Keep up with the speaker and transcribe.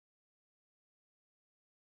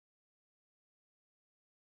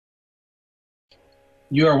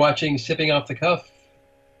You are watching Sipping Off the Cuff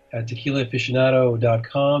at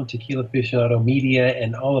tequilaaficionado.com, Tequila Aficionado Media,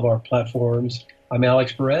 and all of our platforms. I'm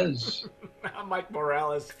Alex Perez. I'm Mike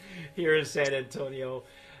Morales here in San Antonio.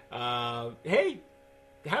 Hey,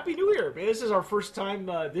 Happy New Year, man. This is our first time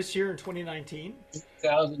this year in 2019.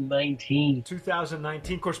 2019.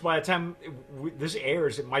 2019. Of course, by the time this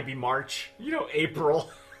airs, it might be March, April.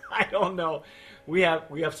 I don't know. We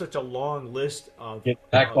have such a long list of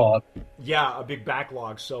Backlog. yeah, a big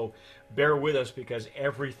backlog. So bear with us because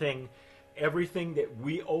everything that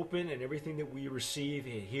we open and everything that we receive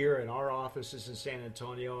here in our offices in San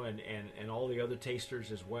Antonio and all the other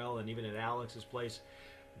tasters as well, and even at Alex's place,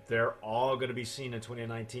 they're all going to be seen in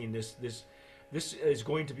 2019. This is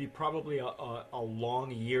going to be probably a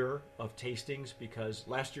long year of tastings because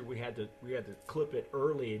last year we had to clip it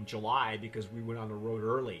early in July because we went on the road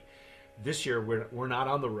early. This year we're not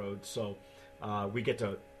on the road, so we get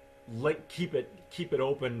to keep it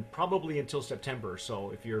open probably until September.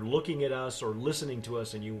 So if you're looking at us or listening to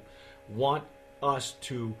us and you want us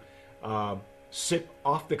to sip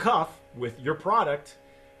off the cuff with your product,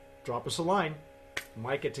 drop us a line,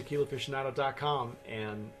 Mike at tequilaaficionado.com,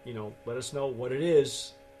 and let us know what it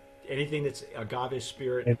is. Anything that's agave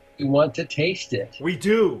spirit. If you want to taste it. We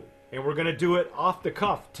do, and we're going to do it off the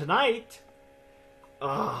cuff tonight.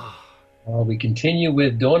 We continue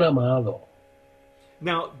with Don Amado.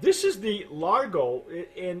 Now, this is the Largo,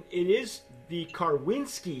 and it is the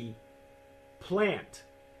Karwinski plant.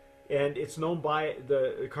 And it's known by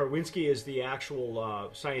the Karwinski is the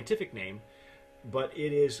actual scientific name, but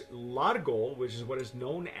it is Largo, which is what it's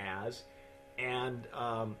known as. And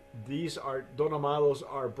these are Don Amados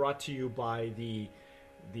are brought to you by the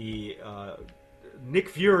Nick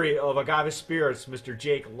Fury of Agave Spirits, Mr.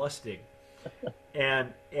 Jake Lustig.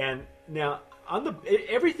 And now on the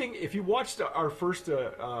everything, if you watched our first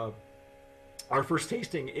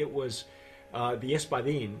tasting, it was the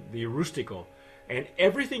Espadin, the Rustico, and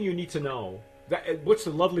everything you need to know. What's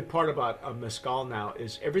the lovely part about a mezcal now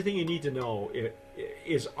is everything you need to know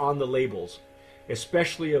is on the labels,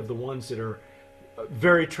 especially of the ones that are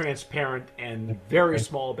very transparent and very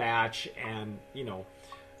small batch, and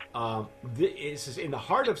this is in the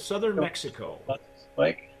heart of southern Mexico.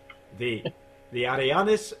 Mike? The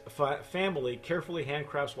Arellanes family carefully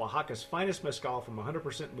handcrafts Oaxaca's finest mezcal from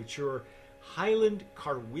 100% mature Highland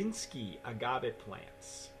Karwinski agave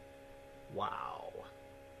plants. Wow.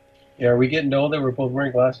 Yeah, are we getting older? We're both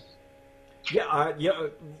wearing glasses. Yeah, yeah.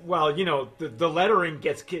 Well, the lettering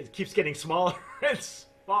keeps getting smaller and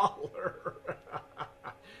smaller.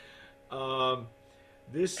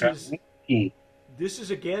 This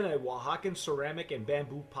is again a Oaxacan ceramic and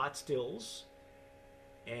bamboo pot stills.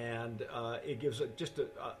 And it gives just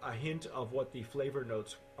a hint of what the flavor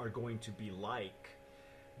notes are going to be like.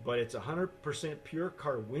 But it's 100% pure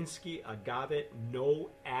Karwinski agave, no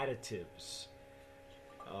additives.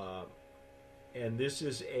 And this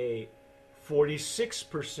is a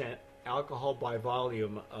 46% alcohol by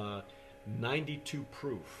volume, 92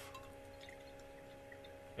 proof.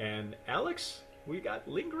 And Alex, we got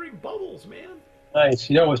lingering bubbles, man. Nice.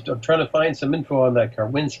 I'm trying to find some info on that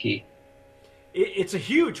Karwinski. It's a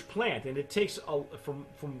huge plant, and it takes from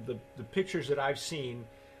the pictures that I've seen.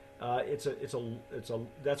 It's a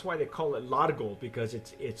that's why they call it Largo, because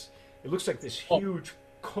it looks like this huge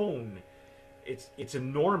cone. It's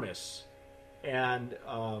enormous, and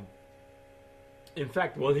in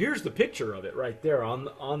fact, well, here's the picture of it right there on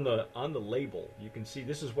the label. You can see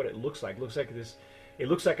this is what it looks like. It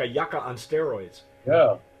looks like a yucca on steroids.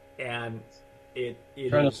 Yeah, and it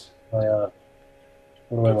is.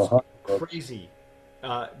 Crazy.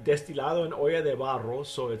 Destilado en olla de barro,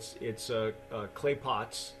 so it's clay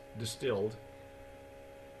pots distilled,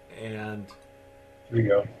 and here you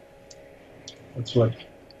go. That's what.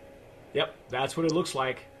 Yep, that's what it looks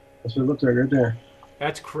like. That's what it looks like right there.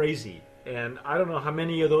 That's crazy, and I don't know how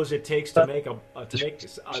many of those it takes to make a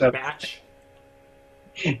batch.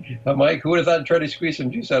 Mike, who would have thought to try to squeeze some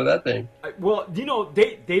juice out of that thing? Well, they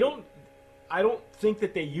don't. I don't think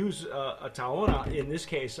that they use a tahona in this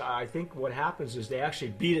case. I think what happens is they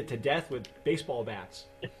actually beat it to death with baseball bats.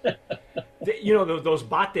 Those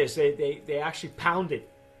bates, they actually pound it.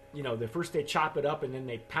 First they chop it up and then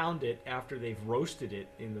they pound it after they've roasted it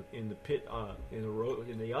in the pit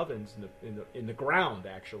in the ovens in the ground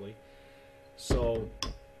actually. So,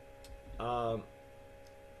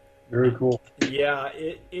 very cool. Yeah,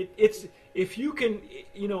 it's if you can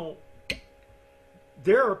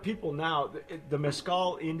there are people now, the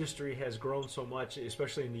mezcal industry has grown so much,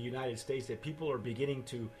 especially in the United States, that people are beginning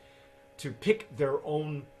to pick their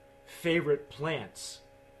own favorite plants.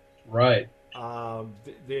 Right.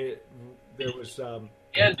 There was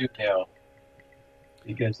can do now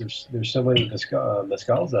because there's so many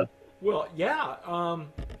mezcals out. Well, yeah,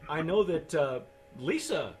 I know that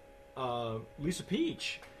Lisa, Lisa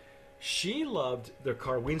Peach, she loved the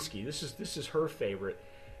Karwinski. This is her favorite,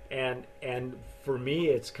 and for me,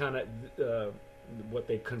 it's kind of what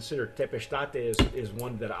they consider Tepestate is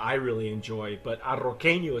one that I really enjoy. But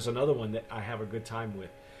Arroqueño is another one that I have a good time with.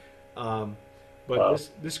 Um, but Wow.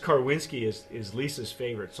 this Karwinski is Lisa's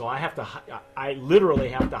favorite, so I literally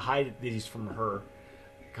have to hide these from her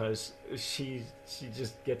because she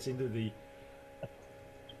just gets into the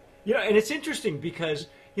and it's interesting because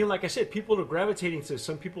like I said, people are gravitating to.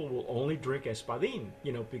 Some people will only drink Espadin,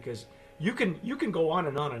 because you can go on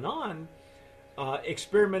and on and on,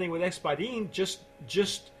 experimenting with Espadin just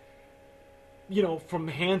from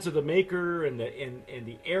the hands of the maker and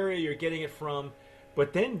the area you're getting it from,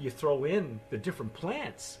 but then you throw in the different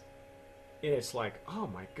plants, and it's like, oh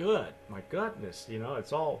my goodness,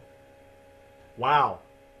 it's all wow.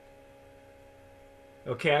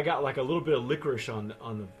 Okay, I got like a little bit of licorice on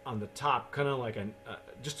the top, kind of like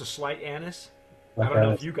just a slight anise. I Like don't know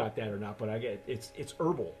that. if you got that or not, but I get it's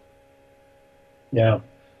herbal. Yeah,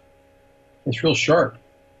 it's real sharp.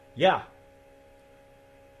 Yeah.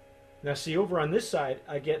 Now see, over on this side,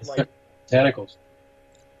 I get like Botanicals.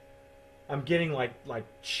 I'm getting like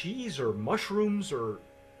cheese or mushrooms or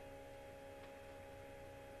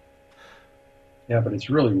Yeah, but it's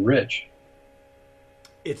really rich.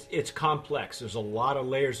 it's complex. There's a lot of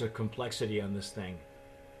layers of complexity on this thing.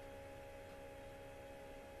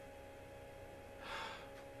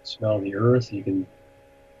 Smell the earth. You can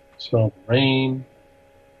smell the rain.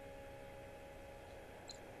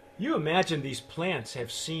 You imagine these plants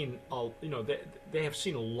have seen they have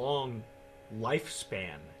seen a long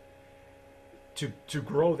lifespan to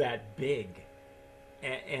grow that big,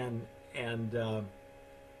 and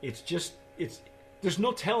it's just it's there's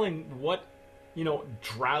no telling what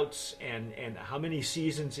droughts and how many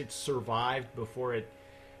seasons it survived before it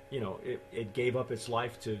gave up its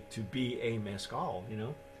life to be a mezcal.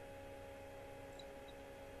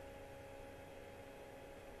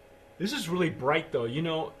 This is really bright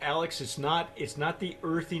though. Alex, it's not the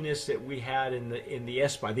earthiness that we had in the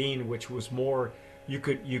Espadin, which was more you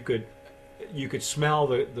could smell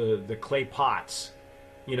the clay pots,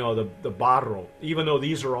 the barro. Even though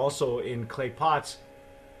these are also in clay pots,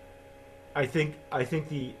 I think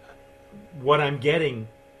the what I'm getting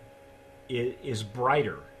is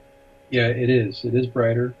brighter. Yeah, it is. It is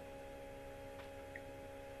brighter.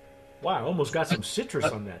 Wow, I almost got some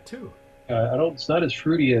citrus on that too. I don't. It's not as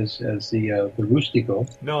fruity as the Rustico,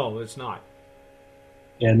 No, it's not.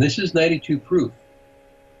 and this is 92 proof.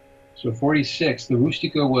 So 46. The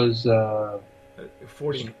Rustico was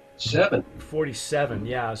 40, 7. 47,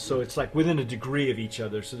 yeah. So it's like within a degree of each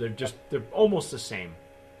other. So they're almost the same.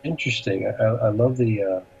 Interesting. I love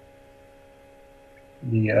the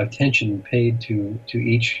attention paid to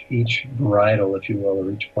each varietal, if you will,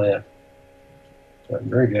 or each plant.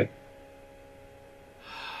 Very good.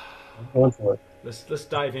 I'm going for it. Let's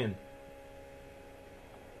dive in.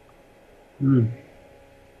 Mm.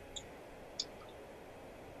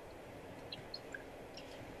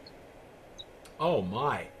 Oh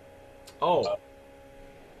my. Oh,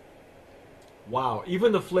 wow.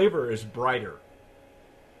 Even the flavor is brighter.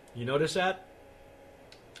 You notice that?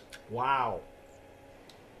 Wow.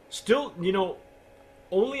 Still,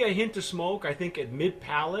 only a hint of smoke, I think, at mid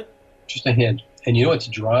palate. Just a hint. And it's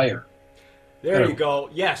drier. There Kind you of, go.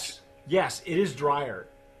 Yes. Yes, it is drier.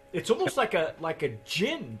 It's almost like a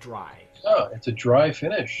gin dry. yeah, it's a dry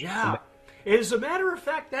finish. Yeah. As a matter of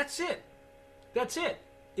fact, that's it. That's it.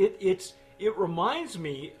 It reminds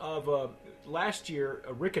me of last year.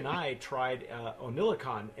 Rick and I tried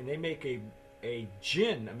Onilicon, and they make a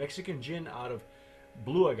gin, a Mexican gin out of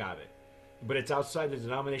blue agave, but it's outside the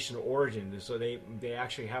denomination of origin. So they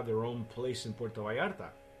actually have their own place in Puerto Vallarta.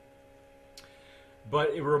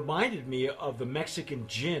 But it reminded me of the Mexican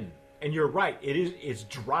gin, and you're right. It's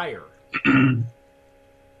drier.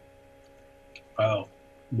 Wow.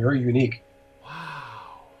 Very unique.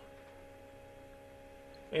 Wow.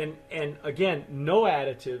 And again, no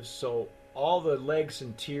additives. So all the legs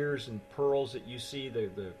and tears and pearls that you see,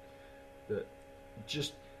 the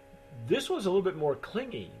just this was a little bit more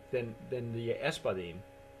clingy than the Espadin,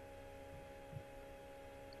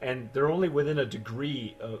 and they're only within a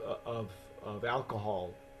degree of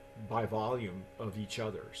alcohol by volume of each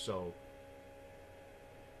other. So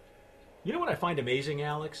you know what I find amazing,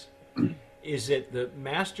 Alex, is that the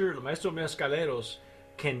maestro mezcaleros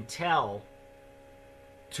can tell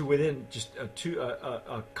to within just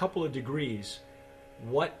a couple of degrees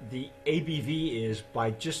what the ABV is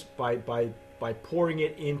by pouring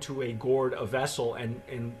it into a gourd, a vessel,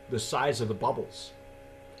 and the size of the bubbles.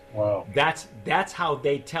 Wow. That's how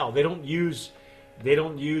they tell. They don't use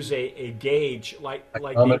a gauge like they,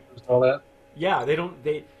 Micrometers and all that. yeah,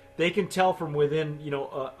 they can tell from within,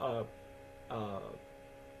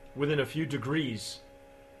 within a few degrees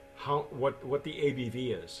what the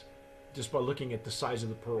ABV is, just by looking at the size of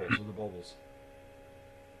the pearls of the bubbles.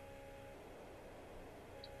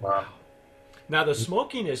 Wow. Now the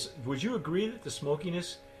smokiness, would you agree that the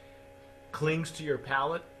smokiness clings to your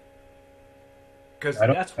palate? Because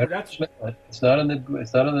that's it's not on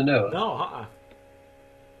the nose. no,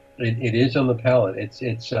 It is on the palate. It's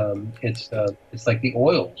like the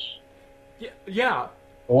oils, yeah.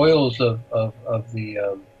 oils of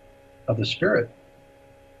the spirit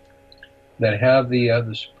that have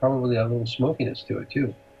this probably a little smokiness to it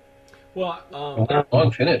too. Well, A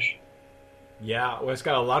long finish. yeah. Well, it's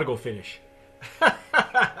got a Largo finish.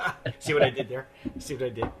 See what I did there? See what I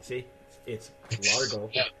did? See, it's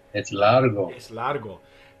Largo. It's largo. It's Largo.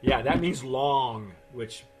 Yeah, that means long,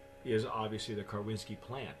 which is obviously the Karwinski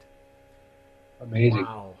plant. Amazing.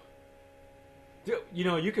 Wow. You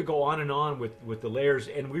know, you could go on and on with the layers,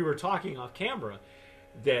 and we were talking off camera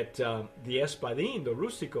that the Espadín, the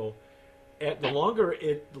Rustico, the longer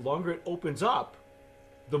it opens up,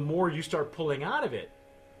 the more you start pulling out of it,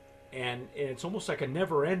 and it's almost like a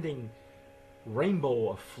never-ending rainbow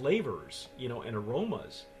of flavors, and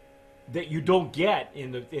aromas that you don't get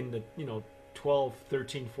in the 12,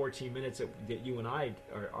 13, 14 minutes that you and I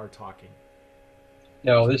are talking.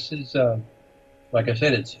 No, this is like I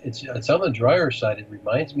said, it's on the drier side. It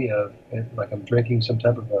reminds me of like I'm drinking some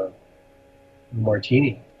type of a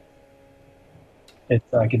martini.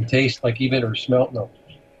 I can taste like even or smell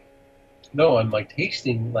no. I'm like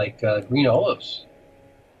tasting like green olives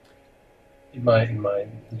in my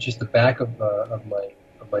just the back of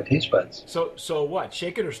my taste buds. So what?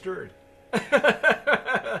 Shaken or stirred?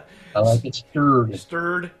 I like it stirred.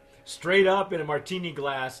 Stirred straight up in a martini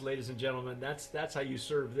glass, ladies and gentlemen. That's how you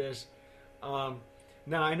serve this. Now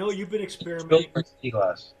I know you've been experimenting. Martini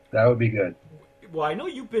glass. That would be good. Well, I know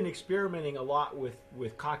you've been experimenting a lot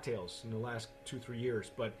with cocktails in the last 2-3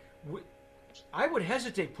 years, but I would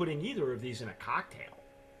hesitate putting either of these in a cocktail.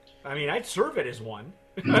 I mean, I'd serve it as one,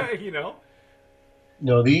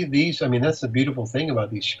 No, these. I mean, that's the beautiful thing about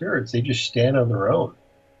these spirits. They just stand on their own.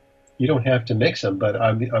 You don't have to mix them, but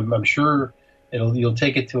I'm sure you'll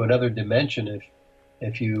take it to another dimension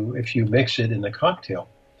if you mix it in the cocktail.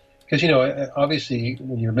 Because obviously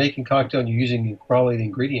when you're making cocktail and you're using quality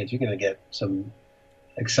ingredients, you're going to get some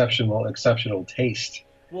exceptional taste.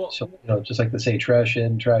 Well, so just like they say, trash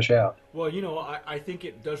in, trash out. Well, I think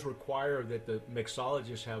it does require that the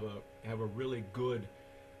mixologists have a really good,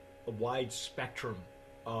 a wide spectrum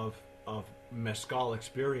of mezcal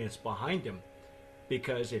experience behind him,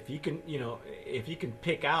 because if you can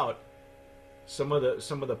pick out some of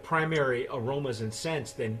the primary aromas and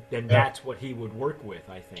scents, then that's what he would work with,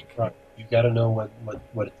 I think. Right. You got to know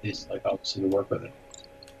what it tastes like, obviously, to work with it.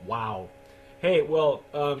 Wow. Hey, well,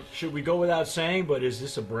 should we go without saying, but is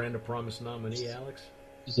this a Brand of Promise nominee, Alex?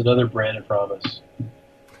 This is another Brand of Promise.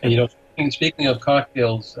 And speaking of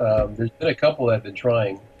cocktails, there's been a couple that I've been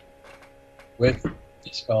trying with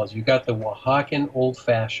mezcals. You got the Oaxacan Old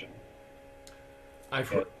Fashioned.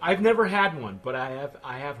 I've never had one, but I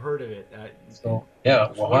have heard of it.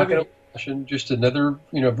 Oaxacan Old Fashioned, just another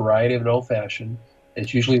variety of an Old Fashioned.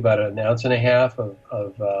 It's usually about 1.5 ounces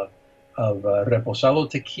of reposado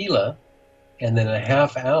tequila, and then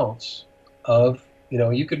 1/2 ounce of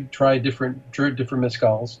you could try different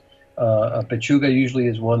mezcals. A Pechuga usually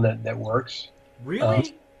is one that works.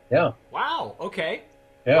 Really? Yeah. Wow. Okay.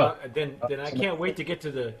 Yeah. Well, then I can't wait to get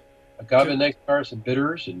to the agave nectars and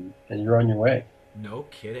bitters, and you're on your way. No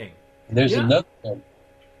kidding. And there's another one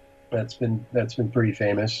that's been pretty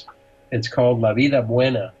famous. It's called La Vida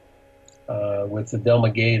Buena, with the Del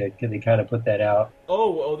Maguey. They kind of put that out.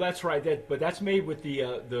 Oh, that's right. But that's made with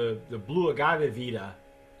the blue agave Vida,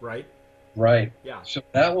 right? Right. Yeah. So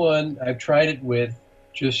that one, I've tried it with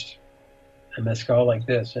just a mezcal like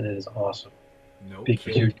this, and it is awesome. No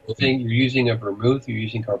because kidding. you're using a vermouth, you're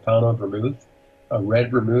using Carpano vermouth, a red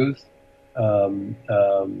vermouth,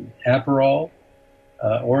 Aperol,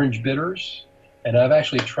 orange bitters, and I've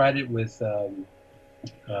actually tried it with some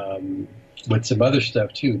other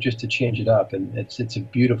stuff too, just to change it up. And it's a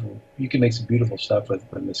beautiful. You can make some beautiful stuff with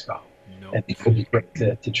mezcal, and it would be great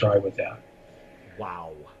to try with that.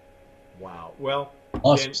 Wow. Well,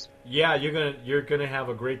 awesome. You're gonna have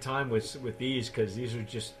a great time with these, because these are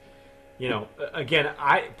just You know, again,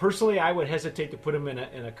 I personally I would hesitate to put them in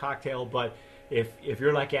a cocktail, but if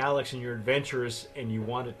you're like Alex and you're adventurous and you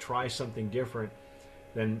want to try something different,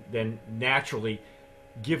 then naturally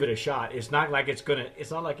give it a shot. It's not like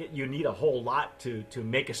you need a whole lot to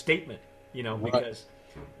make a statement, you know, Right. because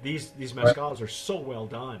these Right. mezcals are so well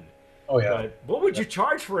done. Oh yeah. But what would you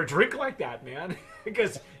charge for a drink like that, man?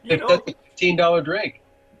 Because you That's know, a $15 drink.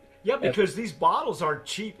 yeah, because these bottles aren't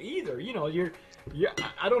cheap either. You know,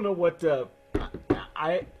 I don't know what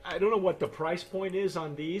I don't know what the price point is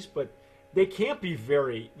on these, but they can't be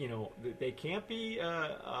very, you know, they can't be.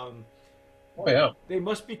 Oh yeah. They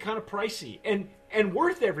must be kind of pricey and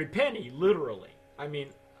worth every penny, literally. I mean,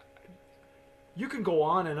 you can go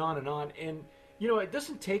on and on and on, and you know, it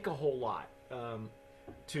doesn't take a whole lot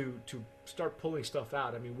to start pulling stuff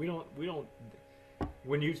out. I mean, we don't.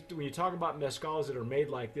 When you talk about mezcals that are made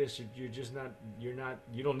like this, you're just not you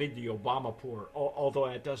don't need the Obama pour, although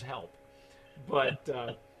that does help. But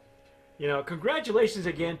you know, congratulations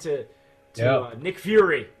again to Yeah. Nick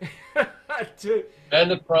Fury, to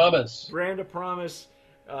And the promise. Brand of Promise,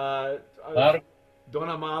 A lot of, Don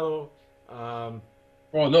Amado.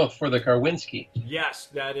 oh no, for the Karwinski. Yes,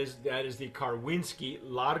 that is the Karwinski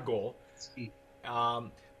Largo.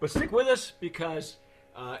 But stick with us because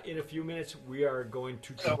in a few minutes we are going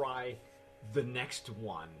to try the next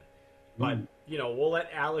one. But you know, we'll let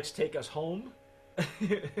Alex take us home.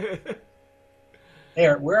 Hey,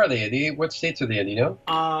 where are they? What states are they in? You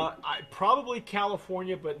know? Probably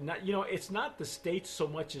California, but not. You know, it's not the states so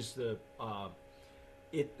much as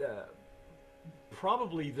it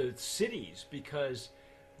probably the cities because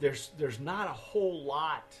there's not a whole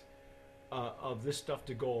lot of this stuff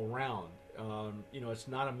to go around. You know, it's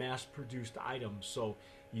not a mass-produced item, so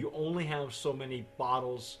you only have so many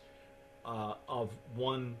bottles of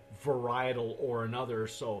one varietal or another.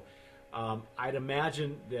 So I'd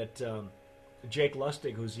imagine that Jake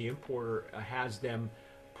Lustig, who's the importer, has them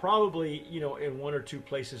probably, you know, in one or two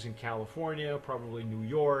places in California, probably New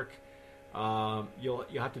York. You'll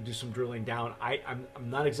have to do some drilling down. I'm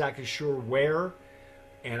not exactly sure where,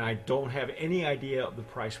 and I don't have any idea of the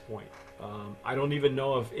price point. I don't even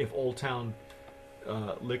know if Old Town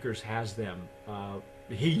Liquors has them.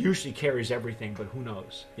 He usually carries everything, but who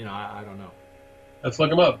knows? You know, I don't know. Let's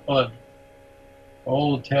look them up. Hold on.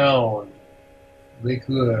 Old Town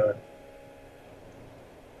Liquor.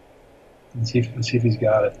 Let's see if he's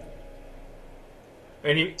got it.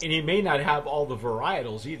 And he may not have all the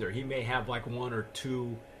varietals either. He may have like one or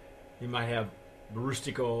two. He might have the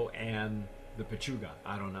Rustico and the Pechuga.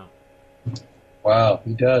 I don't know. Wow,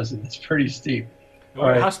 he does, and it's pretty steep. All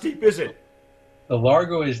right, how steep is it? The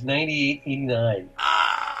Largo is 98.89.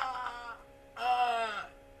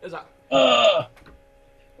 Is that,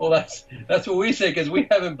 Well, that's what we say because we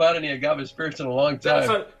haven't bought any agave spirits in a long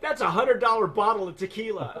time. that's $100 bottle of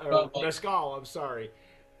tequila or mezcal. I'm sorry,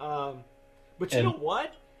 but you know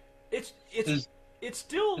what? It's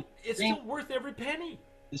still worth every penny.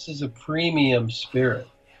 This is a premium spirit.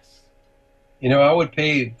 Yes. You know, I would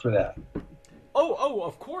pay for that. Oh,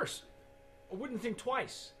 of course. I wouldn't think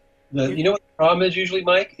twice. You know what the problem is usually,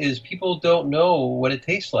 Mike, is people don't know what it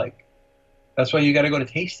tastes like. That's why you got to go to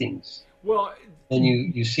tastings. Well, And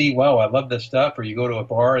you see, wow, I love this stuff, or you go to a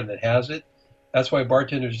bar and it has it. That's why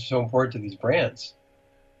bartenders are so important to these brands.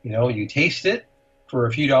 You know, you taste it for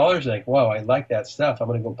a few dollars, like, wow, I like that stuff. I'm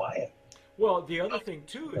going to go buy it. well, the other thing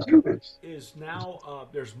too is now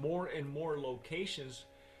there's more and more locations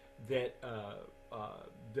that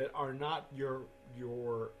that are not your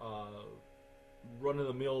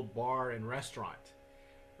run-of-the-mill bar and restaurant.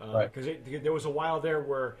 Right. Because there was a while there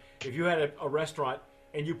where if you had a restaurant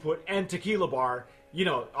and you put and tequila bar, you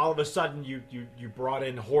know, all of a sudden you brought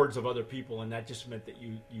in hordes of other people, and that just meant that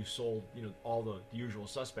you sold, you know, all the usual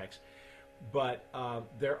suspects. But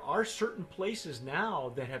there are certain places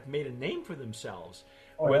now that have made a name for themselves,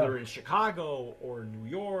 whether in Chicago or New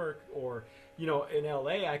York or, you know, in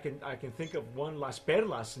L.A. I can think of one, Las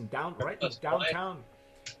Perlas, in downtown.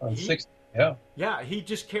 On 60, yeah. Yeah, he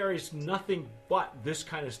just carries nothing but this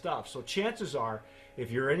kind of stuff. So chances are, if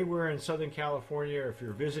you're anywhere in Southern California or if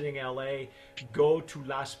you're visiting LA, go to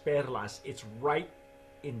Las Perlas. It's right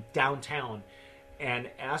in downtown, and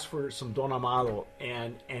ask for some Don Amado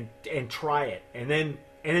and try it, and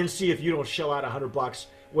then see if you don't shell out $100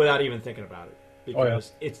 without even thinking about it,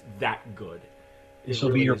 because it's that good. This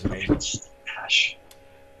will be your stash.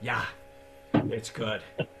 Yeah, it's good.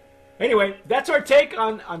 Anyway, that's our take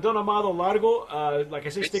on Don Amado Largo. Like I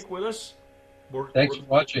say, stick with us. Thanks for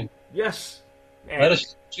watching. Yes. And Let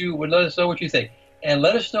us know what you think, and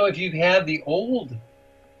let us know if you've had the old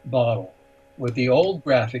bottle with the old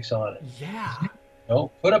graphics on it. yeah.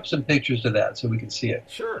 know, put up some pictures of that so we can see it.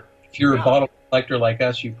 Sure. If you're a Yeah. bottle collector like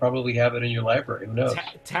us, you probably have it in your library. Who knows?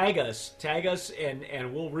 Tag us,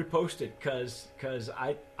 and we'll repost it because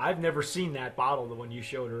I've never seen that bottle, the one you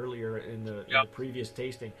showed earlier in the previous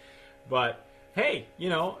tasting. But hey,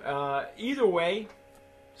 either way,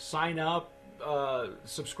 sign up,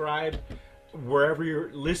 subscribe wherever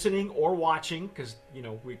you're listening or watching, because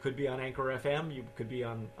we could be on Anchor FM, you could be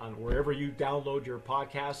on wherever you download your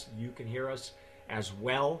podcasts. You can hear us as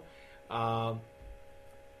well.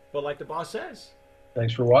 But like the boss says,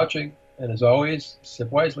 Thanks for watching, and as always,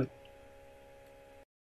 sip wisely.